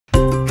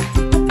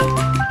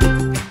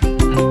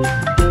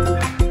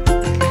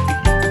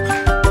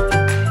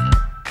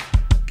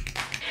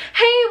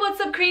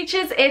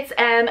it's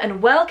Em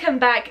and welcome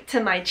back to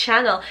my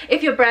channel.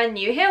 If you're brand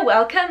new here,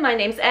 welcome. My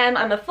name's Em,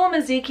 I'm a former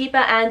zookeeper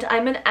and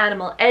I'm an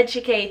animal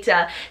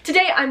educator.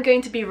 Today I'm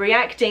going to be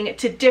reacting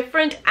to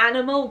different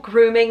animal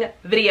grooming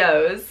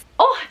videos.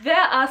 Oh, there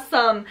are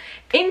some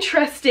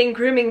interesting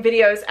grooming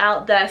videos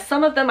out there.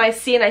 Some of them I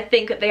see and I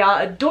think that they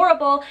are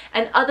adorable,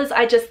 and others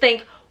I just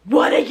think,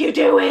 what are you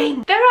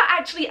doing? There are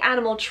actually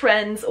animal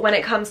trends when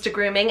it comes to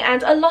grooming,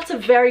 and a lot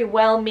of very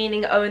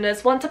well-meaning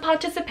owners want to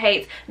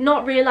participate,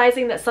 not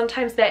realizing that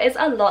sometimes there is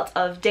a lot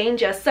of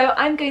danger. So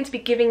I'm going to be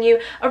giving you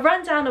a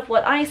rundown of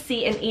what I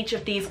see in each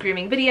of these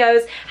grooming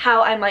videos,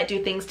 how I might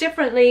do things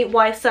differently,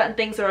 why certain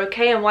things are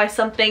okay and why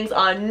some things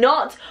are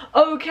not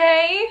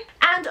okay.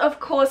 And of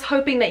course,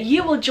 hoping that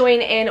you will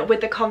join in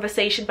with the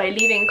conversation by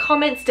leaving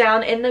comments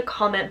down in the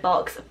comment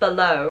box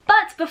below.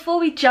 But before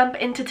we jump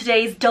into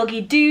today's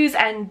doggy do's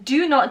and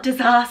do not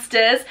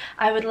disasters,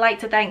 I would like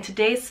to thank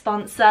today's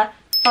sponsor,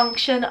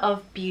 Function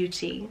of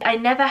Beauty. I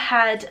never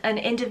had an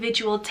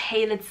individual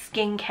tailored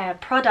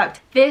skincare product.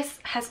 This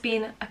has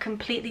been a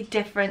completely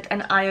different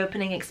and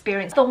eye-opening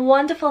experience. The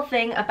wonderful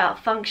thing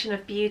about Function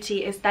of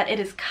Beauty is that it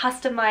is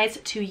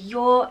customized to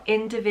your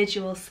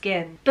individual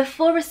skin.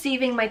 Before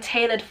receiving my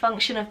tailored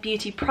Function of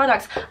Beauty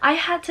products, I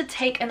had to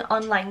take an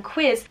online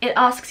quiz. It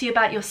asks you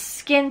about your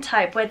skin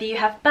type, whether you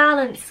have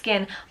balanced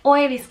skin,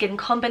 oily skin,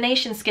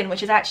 combination skin,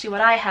 which is actually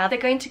what I have. They're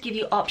going to give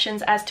you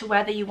options as to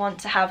whether you want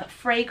to have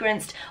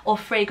fragranced or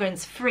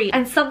fragrance free.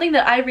 And something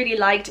that I really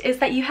liked is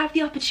that you have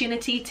the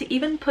opportunity to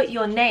even put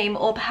your name,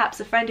 or perhaps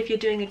a friend if you're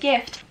doing a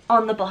gift,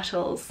 on the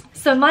bottles.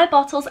 So my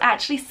bottles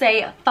actually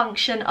say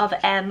Function of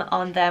M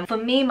on them. For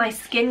me, my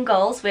skin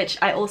goals, which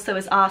I also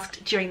was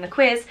asked during the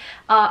quiz,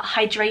 are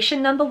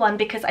hydration #1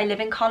 because I live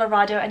in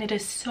Colorado and it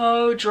is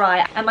so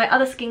dry, and my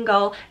other skin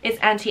goal is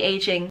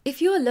anti-aging. If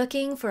you're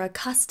looking for a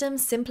custom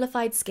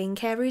simplified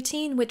skincare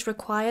routine which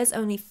requires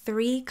only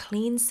 3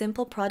 clean,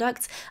 simple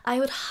products, I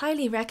would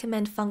highly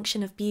recommend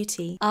Function of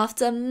Beauty.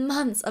 After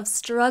months of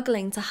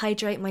struggling to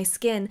hydrate my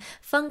skin,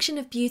 Function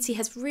of Beauty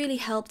has really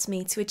helped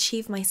me to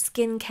achieve my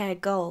skincare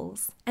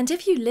goals. And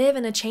if you live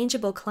in a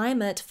changeable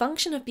climate,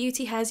 Function of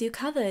Beauty has you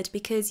covered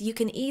because you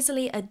can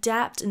easily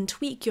adapt and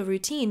tweak your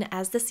routine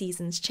as the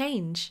seasons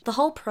change. The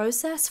whole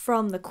process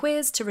from the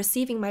quiz to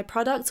receiving my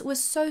products was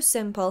so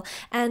simple,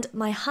 and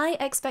my high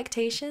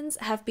expectations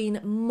have been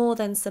more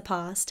than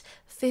surpassed.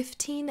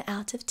 15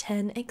 out of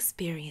 10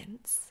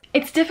 experience.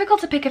 It's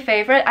difficult to pick a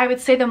favorite. I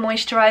would say the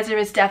moisturizer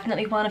is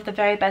definitely one of the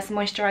very best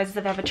moisturizers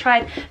I've ever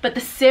tried, but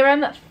the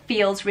serum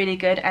feels really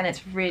good and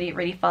it's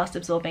really fast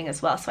absorbing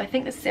as well. So I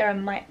think the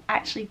serum might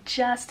actually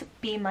just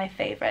be my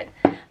favorite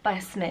by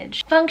a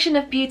smidge. Function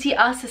of Beauty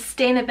are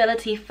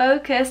sustainability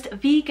focused,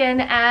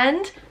 vegan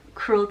and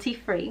cruelty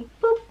free.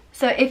 Boop.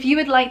 So if you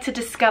would like to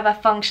discover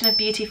Function of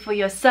Beauty for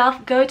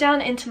yourself, go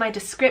down into my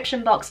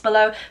description box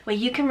below where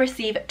you can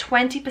receive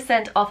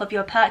 20% off of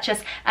your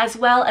purchase as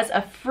well as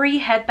a free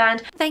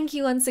headband. Thank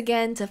you once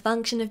again to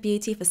Function of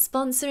Beauty for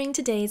sponsoring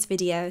today's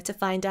video. To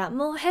find out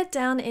more, head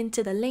down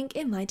into the link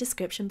in my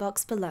description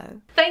box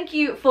below. Thank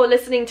you for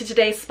listening to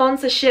today's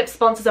sponsorship.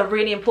 Sponsors are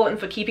really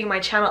important for keeping my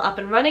channel up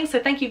and running, so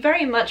thank you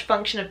very much,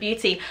 Function of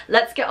Beauty.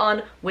 Let's get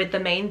on with the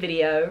main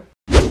video.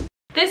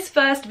 This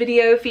first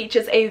video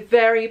features a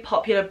very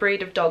popular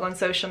breed of dog on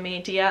social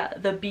media,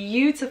 the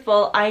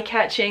beautiful,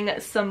 eye-catching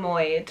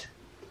Samoyed.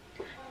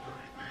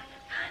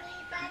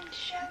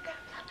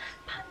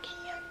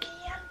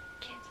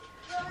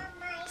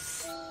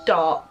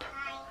 Stop.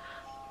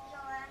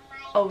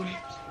 Oh.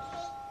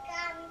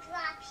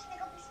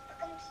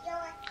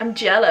 I'm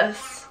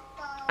jealous.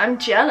 I'm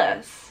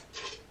jealous.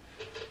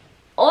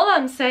 All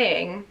I'm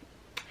saying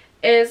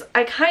is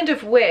I kind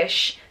of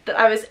wish that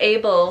I was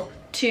able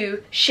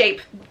to shape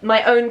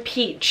my own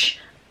peach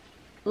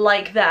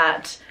like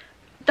that.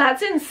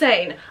 That's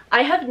insane.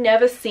 I have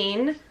never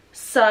seen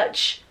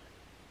such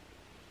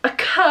a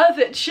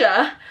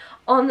curvature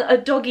on a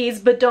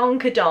doggy's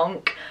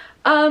badonkadonk.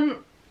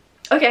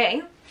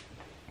 Okay,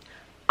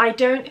 I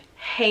don't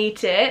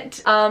hate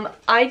it.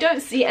 I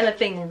don't see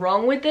anything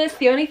wrong with this.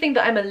 The only thing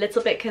that I'm a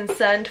little bit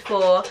concerned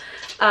for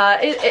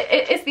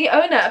is the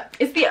owner.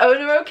 Is the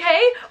owner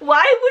okay?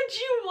 Why would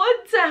you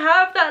want to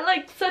have that,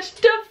 like, such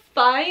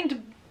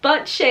defined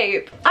butt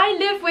shape? I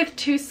live with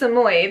 2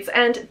 Samoyeds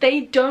and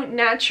they don't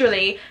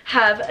naturally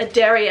have a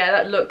derriere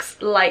that looks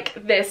like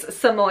this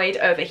Samoyed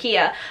over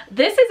here.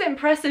 This is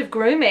impressive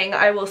grooming,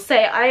 I will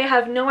say. I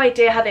have no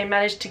idea how they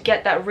managed to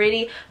get that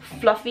really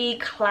fluffy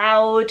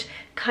cloud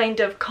kind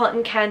of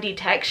cotton candy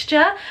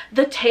texture.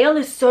 The tail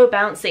is so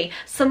bouncy.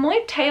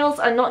 Samoyed tails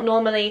are not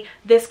normally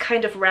this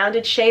kind of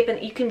rounded shape,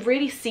 and you can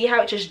really see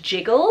how it just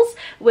jiggles,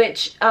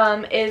 which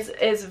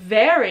is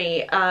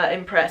very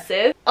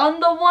impressive. On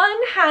the one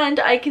hand,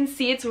 I can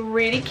see it's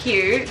really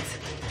cute,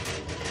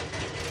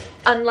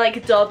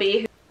 unlike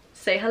Dobby.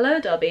 Say hello,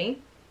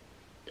 Dobby.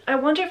 I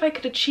wonder if I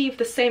could achieve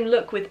the same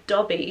look with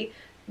Dobby.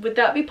 Would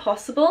that be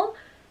possible?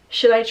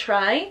 Should I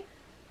try?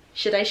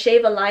 Should I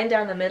shave a line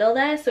down the middle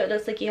there so it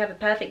looks like you have a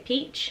perfect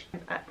peach?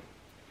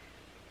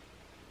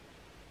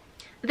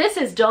 This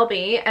is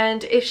Dobby,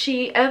 and if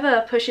she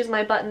ever pushes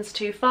my buttons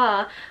too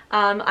far,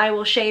 I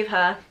will shave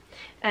her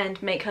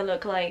and make her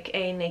look like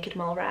a naked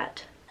mole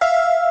rat.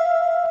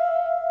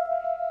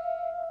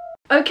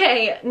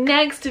 Okay,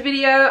 next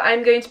video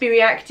I'm going to be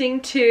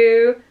reacting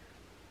to...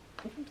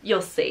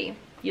 You'll see.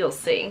 You'll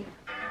see.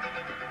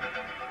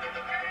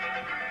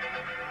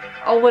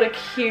 Oh, what a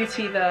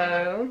cutie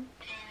though.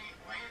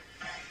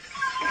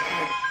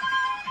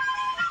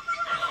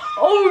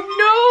 Oh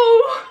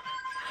no!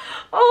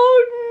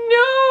 Oh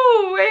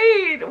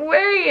no!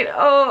 Wait!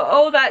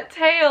 Oh, that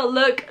tail.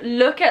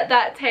 Look at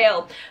that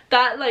tail.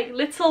 That like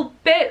little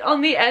bit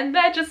on the end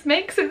there just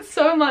makes it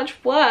so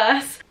much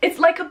worse. It's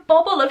like a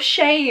bobble of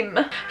shame.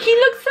 He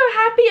looks so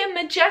happy and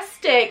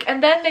majestic,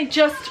 and then they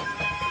just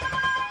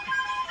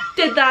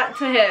did that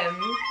to him.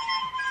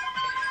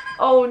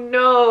 Oh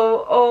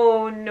no,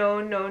 oh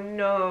no, no,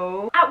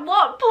 no. At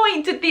what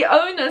point did the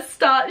owner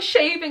start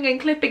shaving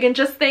and clipping and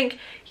just think,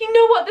 you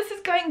know what, this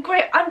is going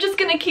great, I'm just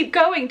gonna keep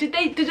going? Did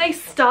they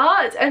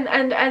start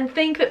and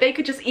think that they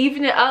could just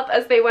even it up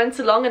as they went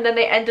along, and then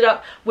they ended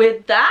up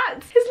with that?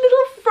 His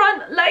little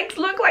front legs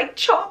look like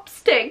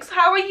chopsticks.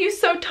 How are you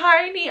so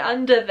tiny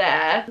under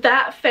there?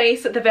 That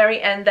face at the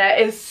very end there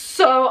is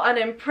so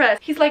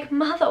unimpressed. He's like,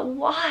 mother,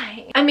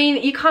 why? I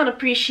mean, you can't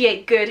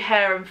appreciate good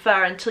hair and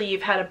fur until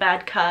you've had a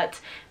bad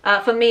cut.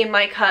 For me,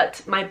 my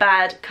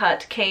bad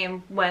cut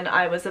came when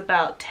I was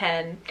about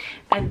 10,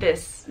 and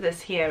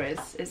this here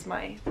is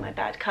my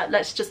bad cut.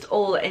 Let's just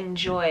all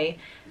enjoy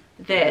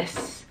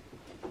this.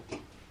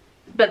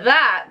 But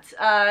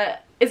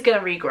that is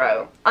gonna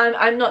regrow.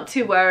 I'm not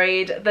too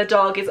worried. The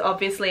dog is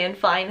obviously in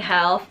fine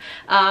health.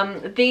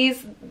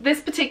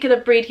 This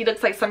particular breed, he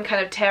looks like some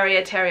kind of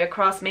terrier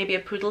cross, maybe a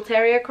poodle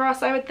terrier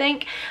cross, I would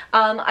think.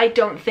 I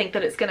don't think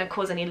that it's gonna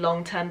cause any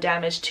long-term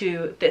damage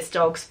to this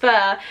dog's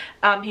fur.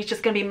 He's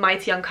just gonna be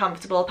mighty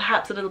uncomfortable,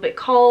 perhaps a little bit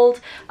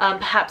cold,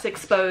 perhaps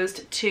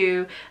exposed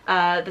to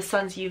the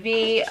sun's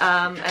UV,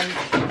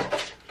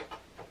 and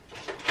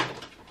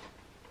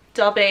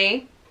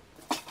Dobby.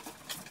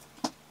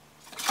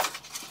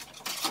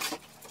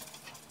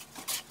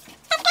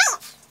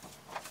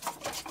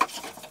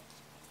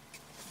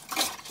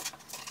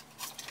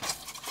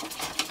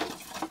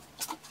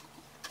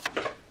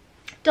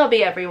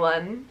 Dobby,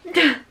 everyone.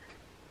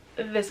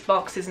 This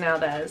box is now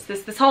theirs.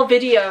 This whole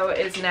video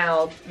is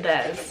now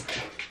theirs.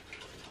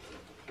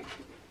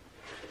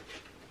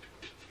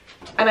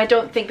 And I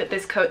don't think that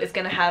this coat is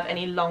going to have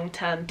any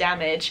long-term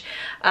damage.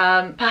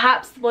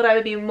 Perhaps what I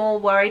would be more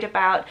worried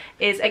about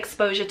is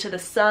exposure to the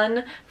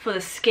sun for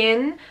the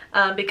skin,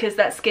 because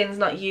that skin's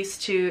not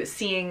used to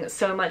seeing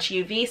so much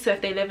UV. So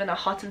if they live in a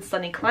hot and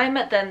sunny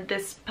climate, then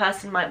this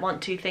person might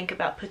want to think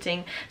about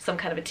putting some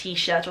kind of a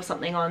t-shirt or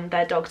something on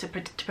their dog to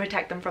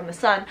protect them from the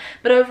sun.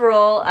 But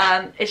overall,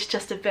 it's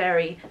just a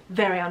very,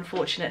 very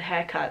unfortunate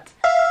haircut.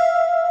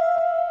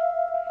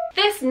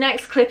 This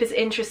next clip is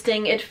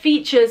interesting. It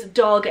features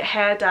dog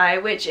hair dye,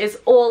 which is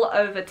all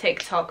over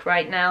TikTok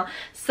right now.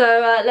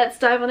 So let's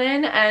dive on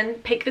in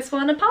and pick this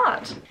one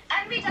apart.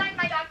 I'm going to be dyeing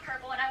my dog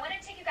purple, and I want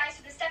to take you guys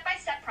through the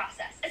step-by-step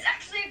process. It's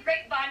actually a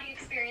great bonding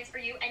experience for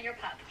you and your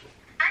pup.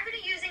 I'm going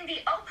to be using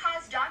the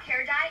Opaz dog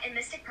hair dye in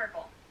Mystic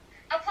Purple.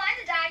 Apply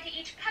the dye to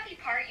each puppy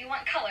part you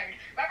want colored.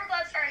 Rubber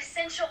gloves are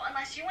essential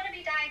unless you want to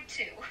be dyed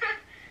too.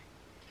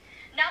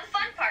 Now the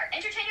fun part.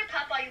 Entertain your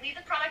pup while you leave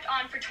the product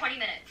on for 20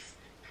 minutes.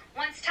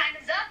 Once time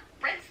is up,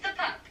 rinse the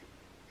pup.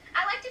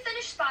 I like to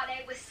finish spa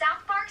day with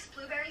South Park's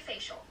Blueberry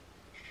Facial.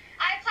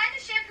 I apply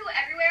the shampoo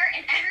everywhere,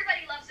 and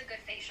everybody loves a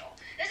good facial.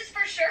 This is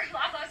for sure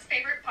Lala's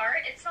favorite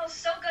part. It smells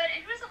so good,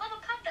 and who doesn't love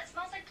a pup that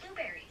smells like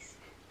blueberries?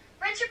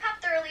 Rinse your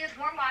pup thoroughly with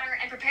warm water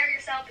and prepare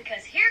yourself,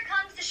 because here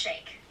comes the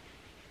shake.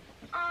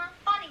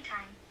 Bonding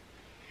time.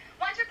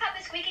 Once your pup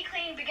is squeaky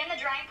clean, begin the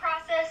drying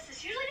process.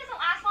 This usually doesn't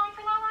last long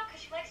for Lala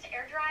because she likes to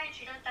air dry, and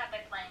she does that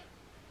by playing.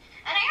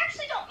 And I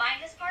actually don't mind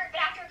this part,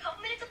 but after a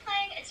couple minutes of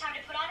playing, it's time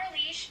to put on her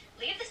leash,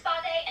 leave the spa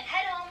day, and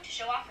head home to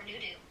show off her new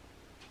do.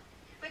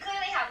 We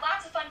clearly have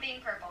lots of fun being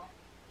purple.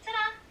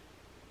 Ta-da!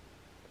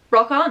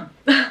 Rock on!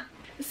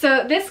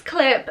 So this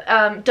clip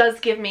does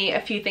give me a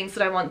few things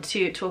that I want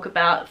to talk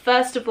about.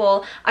 First of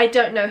all, I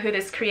don't know who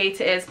this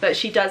creator is, but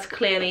she does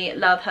clearly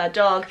love her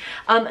dog.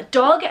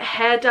 Dog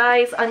hair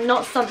dyes are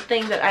not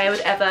something that I would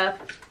ever...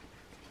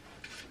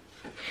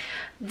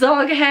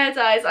 Dog hair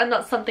dyes are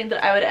not something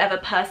that I would ever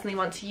personally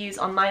want to use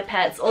on my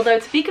pets, although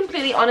to be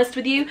completely honest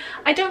with you,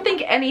 I don't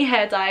think any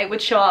hair dye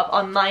would show up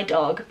on my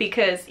dog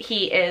because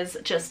he is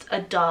just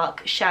a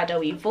dark,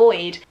 shadowy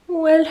void.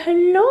 Well,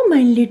 hello,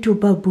 my little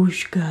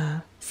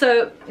babushka.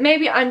 So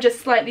maybe I'm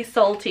just slightly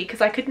salty because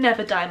I could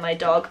never dye my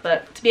dog,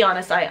 but to be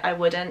honest, I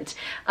wouldn't.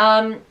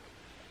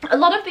 A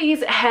lot of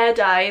these hair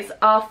dyes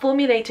are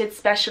formulated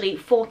specially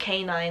for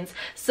canines,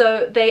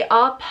 so they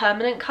are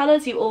permanent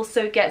colours. You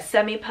also get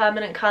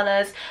semi-permanent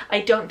colours.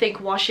 I don't think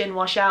wash-in,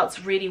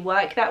 wash-outs really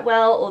work that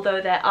well, although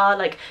there are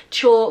like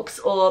chalks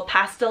or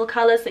pastel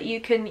colours that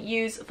you can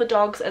use for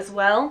dogs as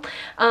well.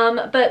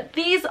 But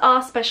these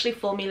are specially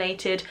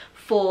formulated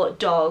for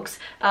dogs.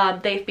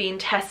 They've been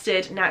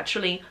tested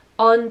naturally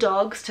on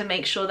dogs to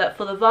make sure that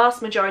for the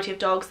vast majority of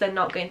dogs they're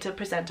not going to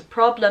present a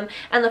problem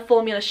and the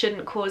formula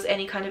shouldn't cause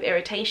any kind of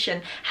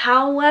irritation.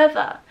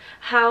 However,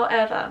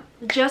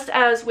 just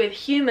as with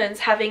humans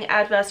having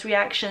adverse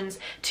reactions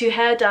to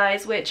hair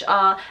dyes, which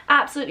are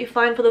absolutely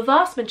fine for the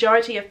vast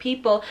majority of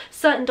people,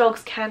 certain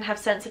dogs can have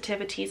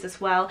sensitivities as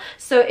well.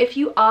 So if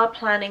you are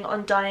planning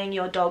on dyeing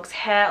your dog's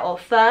hair or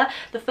fur,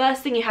 the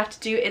first thing you have to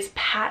do is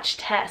patch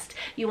test.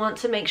 You want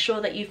to make sure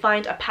that you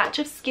find a patch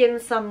of skin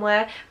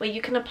somewhere where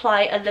you can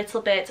apply a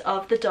little bit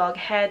of the dog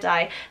hair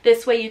dye.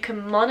 This way you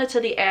can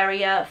monitor the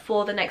area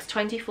for the next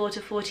 24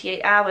 to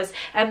 48 hours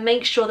and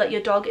make sure that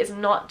your dog is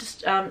not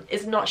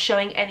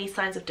showing any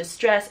signs of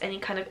distress, any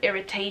kind of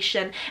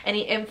irritation,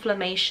 any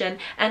inflammation.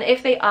 And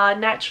if they are,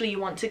 naturally you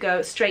want to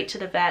go straight to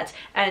the vet,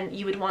 and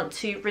you would want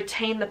to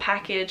retain the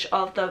package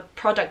of the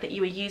product that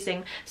you are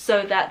using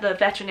so that the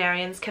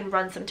veterinarians can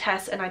run some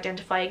tests and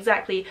identify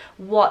exactly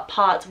what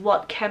part,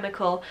 what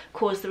chemical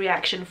caused the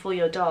reaction for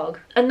your dog.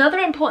 Another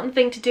important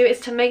thing to do is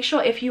to make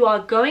sure if you are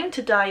going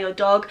to dye your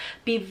dog,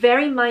 be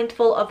very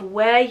mindful of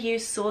where you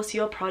source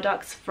your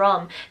products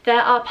from.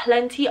 There are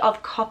plenty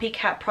of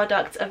copycat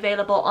products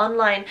available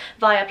online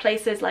via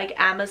places like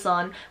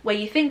Amazon, where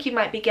you think you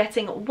might be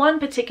getting one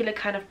particular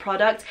kind of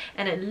product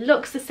and it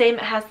looks the same,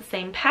 it has the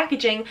same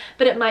packaging,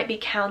 but it might be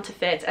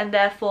counterfeit and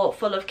therefore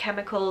full of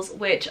chemicals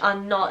which are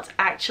not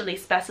actually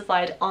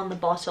specified on the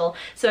bottle.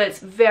 So it's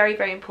very,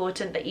 very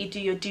important that you do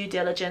your due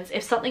diligence.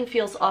 If something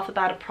feels off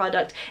about a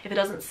product, if it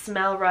doesn't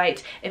smell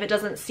right, if it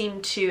doesn't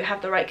seem to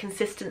have the right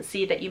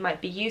consistency that you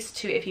might be used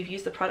to if you've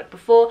used the product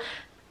before,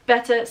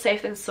 better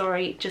safe than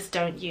sorry, just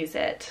don't use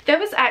it. There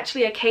was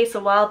actually a case a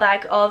while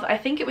back of, I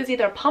think it was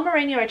either a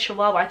Pomeranian or a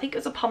Chihuahua, I think it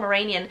was a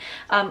Pomeranian,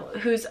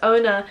 whose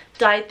owner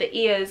dyed the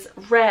ears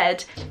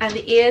red, and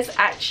the ears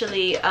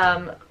actually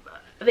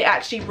they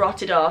actually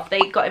rotted off. They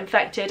got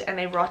infected and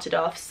they rotted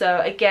off. So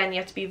again, you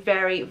have to be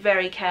very,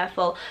 very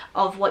careful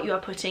of what you are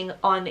putting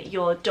on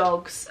your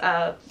dog's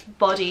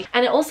body.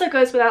 And it also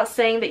goes without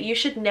saying that you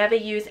should never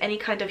use any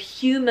kind of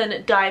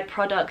human dye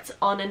products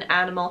on an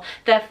animal.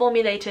 They're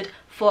formulated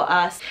for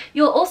us.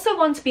 You'll also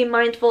want to be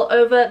mindful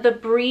over the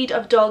breed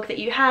of dog that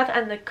you have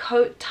and the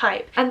coat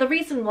type. And the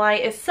reason why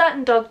is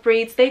certain dog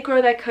breeds, they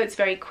grow their coats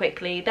very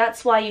quickly.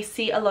 That's why you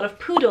see a lot of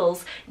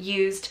poodles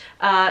used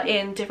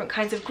in different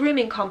kinds of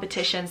grooming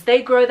competitions.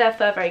 They grow their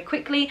fur very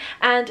quickly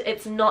and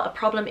it's not a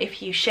problem if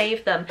you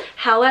shave them.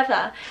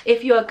 However,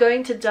 if you are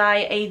going to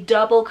dye a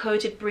double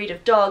coated breed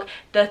of dog,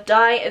 the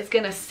dye is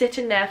going to sit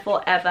in there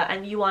forever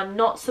and you are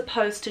not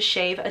supposed to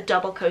shave a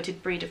double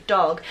coated breed of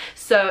dog.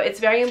 So it's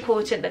very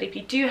important that if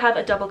you do have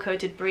a double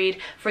coated breed,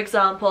 for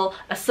example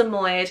a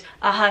Samoyed,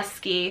 a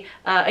Husky,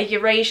 a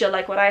Eurasia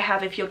like what I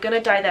have, if you're going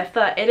to dye their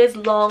fur, it is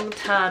long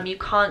term. You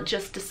can't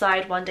just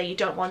decide one day you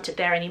don't want it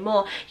there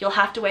anymore. You'll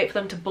have to wait for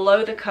them to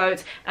blow the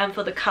coat and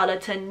for the colour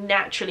to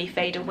naturally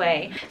fade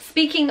away.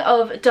 Speaking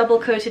of double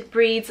coated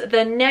breeds,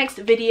 the next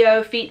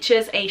video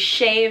features a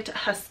shaved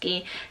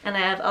Husky and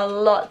I have a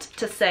lot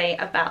to say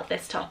about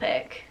this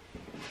topic.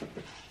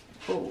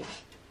 Ooh.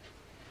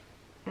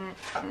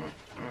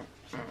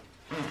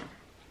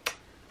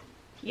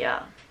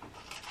 Yeah.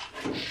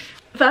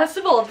 First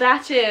of all,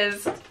 that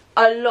is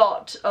a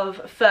lot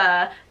of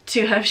fur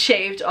to have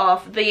shaved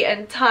off. The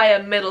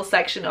entire middle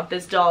section of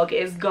this dog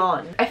is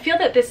gone. I feel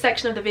that this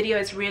section of the video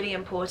is really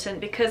important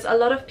because a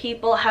lot of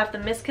people have the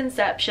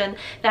misconception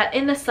that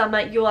in the summer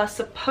you are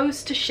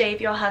supposed to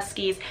shave your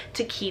Huskies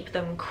to keep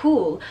them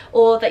cool,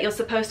 or that you're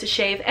supposed to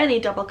shave any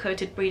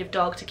double-coated breed of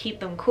dog to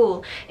keep them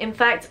cool. In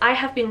fact, I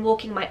have been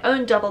walking my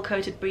own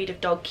double-coated breed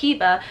of dog,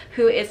 Kiba,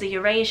 who is a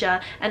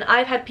Eurasia, and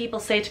I've had people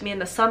say to me in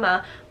the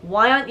summer,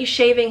 "Why aren't you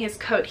shaving his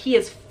coat? He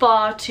is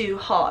far too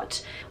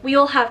hot." We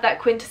all have that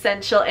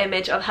quintessential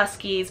image of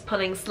Huskies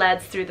pulling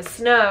sleds through the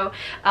snow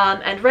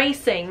and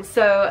racing.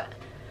 So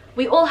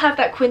we all have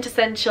that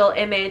quintessential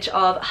image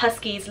of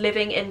Huskies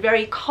living in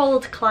very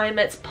cold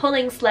climates,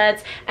 pulling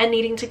sleds and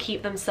needing to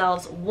keep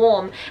themselves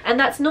warm. And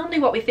that's normally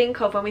what we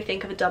think of when we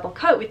think of a double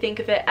coat. We think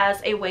of it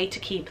as a way to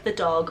keep the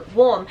dog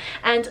warm.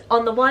 And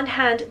on the one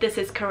hand, this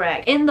is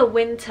correct. In the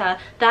winter,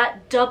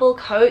 that double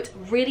coat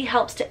really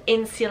helps to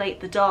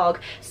insulate the dog.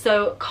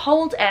 So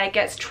cold air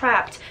gets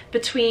trapped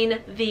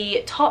between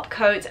the top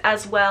coat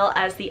as well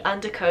as the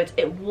undercoat.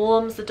 It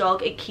warms the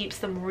dog, it keeps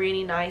them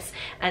really nice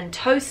and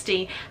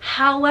toasty.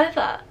 However,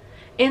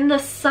 in the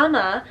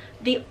summer,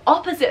 the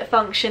opposite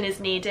function is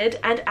needed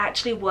and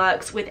actually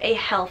works with a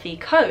healthy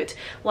coat.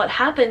 What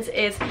happens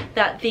is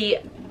that the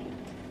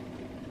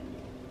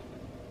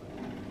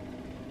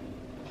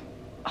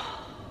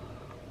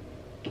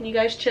Can you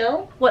guys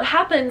chill? What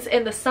happens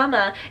in the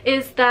summer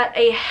is that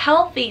a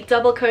healthy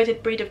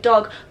double-coated breed of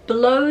dog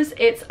blows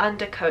its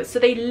undercoat, so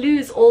they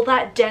lose all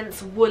that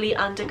dense woolly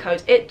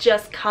undercoat. It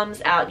just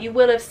comes out. You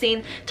will have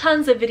seen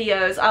tons of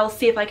videos, I'll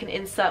see if I can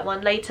insert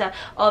one later,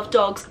 of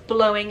dogs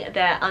blowing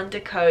their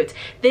undercoat.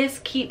 This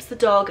keeps the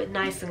dog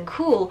nice and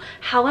cool.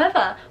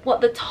 However,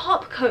 what the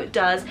top coat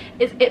does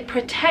is it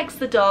protects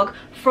the dog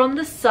from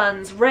the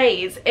sun's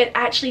rays. It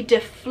actually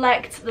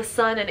deflects the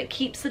sun and it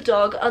keeps the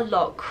dog a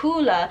lot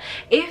cooler.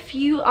 if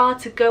you are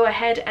to go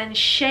ahead and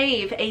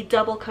shave a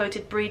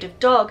double-coated breed of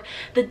dog,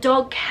 the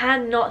dog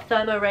cannot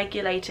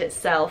thermoregulate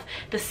itself.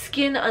 The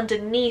skin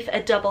underneath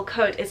a double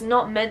coat is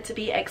not meant to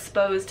be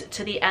exposed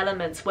to the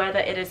elements, whether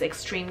it is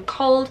extreme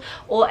cold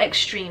or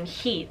extreme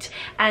heat.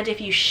 And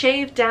if you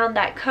shave down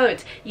that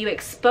coat, you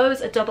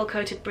expose a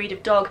double-coated breed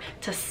of dog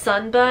to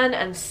sunburn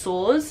and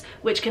sores,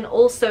 which can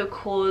also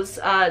cause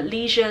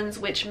lesions,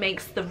 which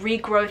makes the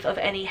regrowth of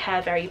any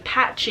hair very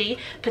patchy,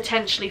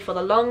 potentially for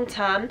the long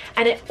term.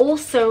 And it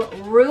also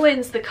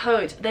ruins the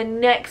coat the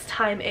next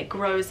time it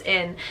grows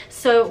in.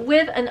 So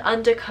with an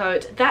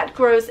undercoat, that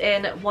grows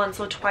in once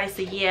or twice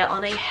a year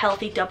on a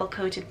healthy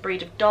double-coated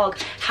breed of dog.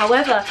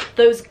 However,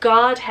 those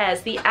guard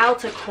hairs, the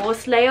outer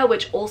coarse layer,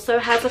 which also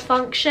has a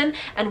function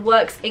and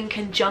works in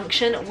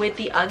conjunction with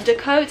the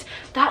undercoat,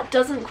 that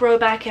doesn't grow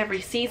back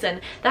every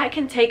season. That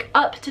can take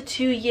up to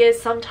 2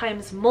 years,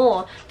 sometimes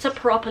more, to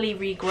properly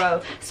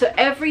regrow. So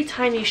every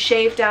time you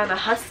shave down a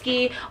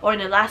husky or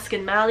an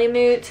Alaskan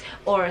Malamute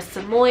or a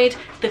Samoyed,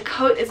 the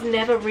coat is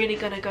never really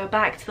going to go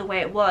back to the way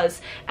it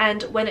was.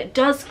 And when it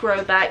does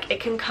grow back, it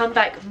can come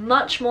back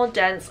much more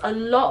dense, a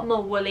lot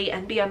more woolly,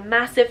 and be a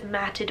massive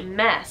matted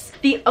mess.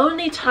 The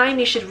only time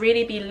you should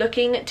really be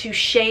looking to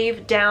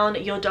shave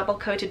down your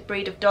double-coated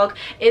breed of dog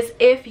is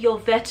if your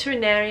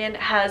veterinarian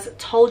has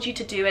told you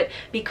to do it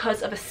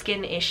because of a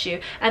skin issue.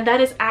 And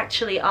that is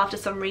actually, after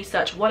some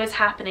research, what is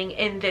happening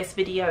in this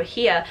video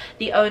here.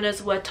 The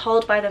owners were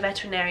told by the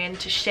veterinarian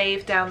to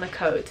shave down the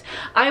coat.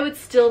 I would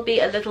still be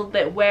a little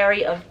bit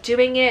wary of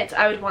doing it.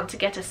 I would want to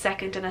get a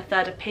second and a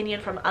third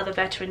opinion from other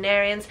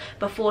veterinarians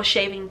before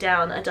shaving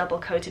down a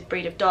double-coated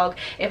breed of dog.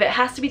 If it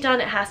has to be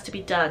done, it has to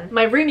be done.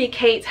 My roomie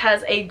Kate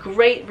has a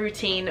great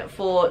routine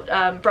for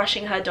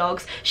brushing her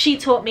dogs. She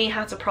taught me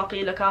how to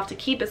properly look after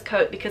Keeper's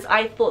coat because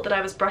I thought that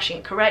I was brushing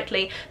it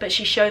correctly, but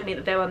she showed me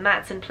that there were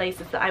mats in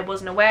places that I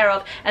wasn't aware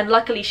of, and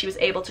luckily she was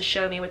able to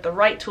show me with the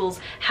right tools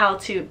how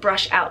to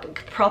brush out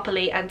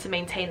properly and to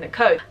maintain the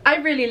coat. I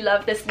really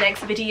love this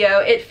next video.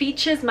 It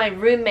features my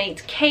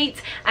roommate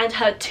Kate and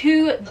her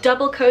 2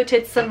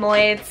 double-coated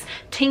Samoyeds,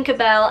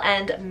 Tinkerbell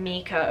and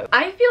Miko.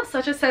 I feel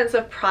such a sense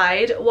of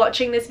pride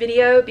watching this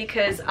video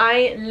because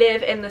I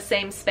live in the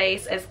same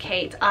space as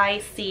Kate. I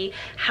see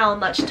how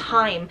much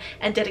time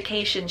and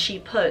dedication she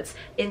puts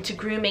into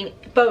grooming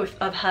both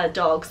of her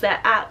dogs.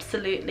 They're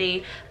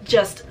absolutely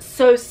just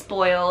so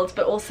spoiled,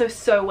 but also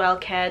so well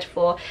cared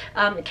for.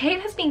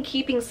 Kate has been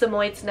keeping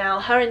Samoyeds now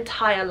her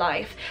entire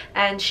life,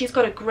 and she's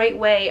got a great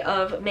way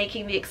of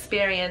making the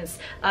experience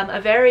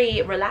a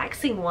very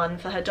relaxing one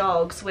for her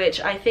dogs,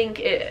 which I think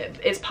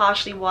is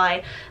partially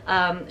why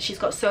she's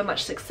got so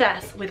much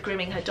success with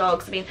grooming her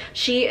dogs. I mean,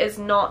 she's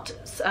not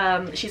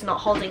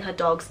holding her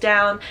dogs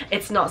down,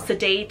 it's not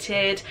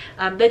sedated,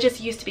 they're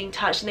just used to being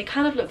touched, and they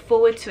kind of look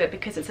forward to it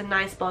because it's a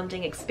nice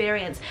bonding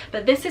experience.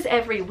 But this is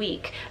every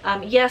week.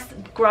 Yes,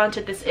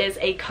 granted, this is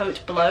a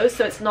coat blow,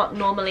 so it's not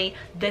normally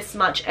this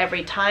much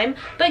every time,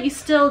 but you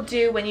still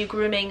do, when you're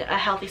grooming a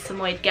healthy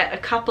Samoyed, get a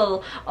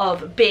couple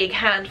of big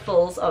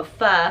handfuls of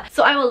fur.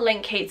 So I will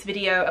link Kate's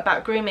video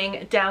about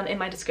grooming down in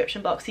my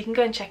description box, so you can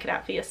go and check it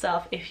out for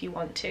yourself if you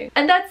want to.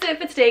 And that's it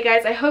for today,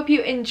 guys. I hope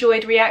you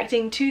enjoyed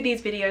reacting to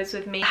these videos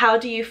with me. How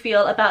do you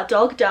feel about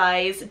dog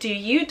dyes? Do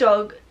you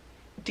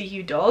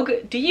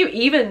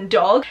even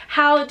dog?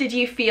 How did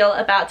you feel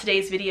about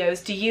today's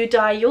videos? Do you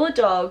dye your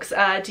dogs?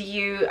 Are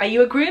you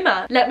a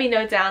groomer? Let me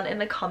know down in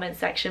the comment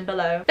section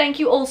below. Thank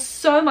you all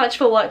so much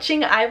for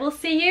watching. I will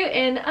see you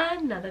in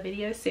another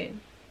video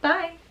soon.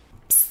 Bye!